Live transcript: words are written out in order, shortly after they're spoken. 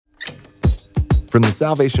From the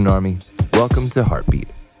Salvation Army, welcome to Heartbeat.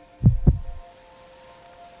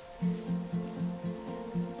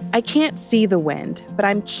 I can't see the wind, but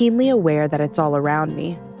I'm keenly aware that it's all around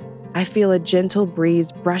me. I feel a gentle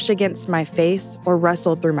breeze brush against my face or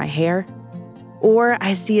rustle through my hair, or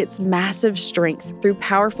I see its massive strength through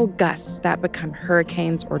powerful gusts that become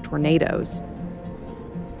hurricanes or tornadoes.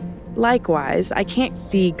 Likewise, I can't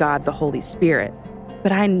see God the Holy Spirit,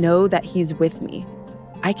 but I know that He's with me.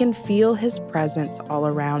 I can feel His presence all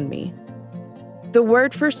around me. The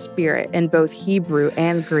word for spirit in both Hebrew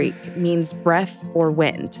and Greek means breath or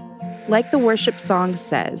wind. Like the worship song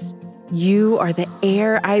says, "You are the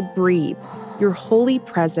air I breathe, your holy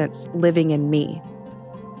presence living in me."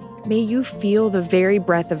 May you feel the very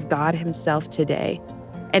breath of God Himself today,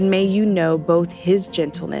 and may you know both His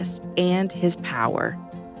gentleness and His power.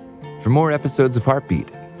 For more episodes of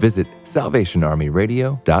Heartbeat, visit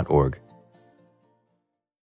salvationarmyradio.org.